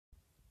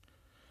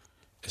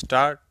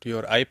Start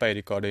your iPi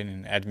recorder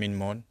in admin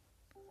mode.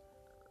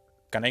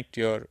 Connect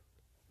your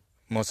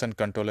motion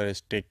controller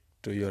stick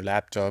to your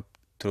laptop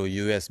through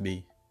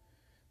USB.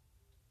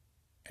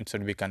 It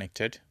should be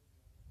connected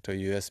to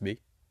USB.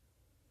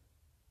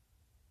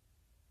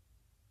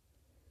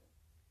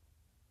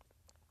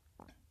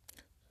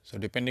 So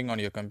depending on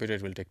your computer,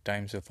 it will take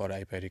time for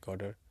iPi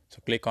recorder.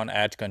 So click on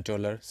Add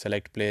Controller,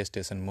 select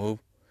PlayStation Move.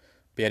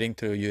 Pairing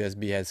through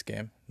USB has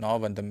came. Now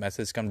when the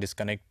message comes,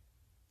 disconnect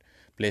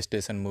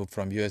PlayStation Move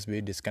from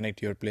USB,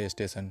 disconnect your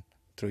PlayStation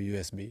through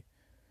USB.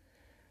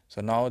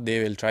 So now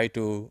they will try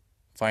to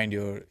find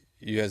your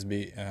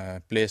USB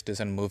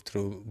PlayStation Move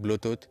through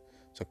Bluetooth.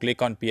 So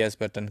click on PS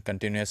button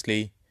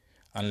continuously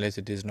unless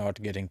it is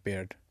not getting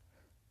paired.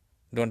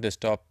 Don't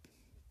stop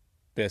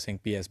pressing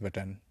PS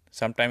button.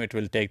 Sometimes it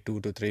will take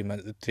 2 to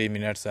 3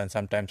 minutes and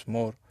sometimes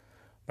more,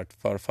 but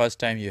for first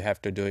time you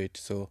have to do it.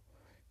 So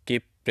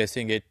keep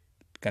pressing it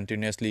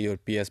continuously, your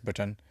PS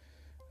button,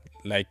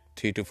 like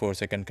 3 to 4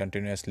 seconds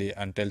continuously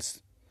until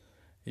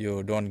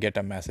you don't get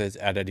a message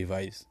add a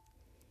device.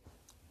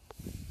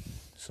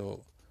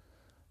 So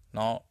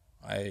now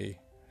I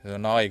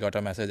got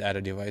a message add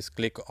a device.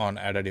 Click on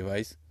add a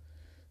device.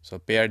 So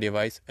pair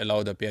device,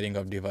 allow the pairing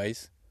of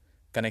device.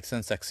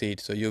 Connection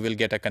succeed. So you will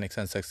get a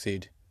connection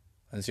succeed.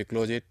 Once you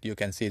close it, you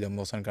can see the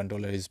motion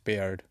controller is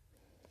paired.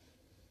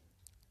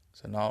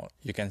 So now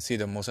you can see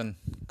the motion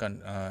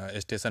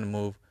station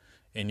move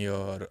in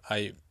your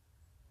iPi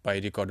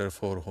recorder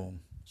for home.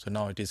 So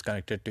now it is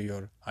connected to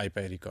your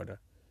iPi recorder.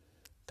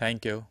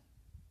 Thank you.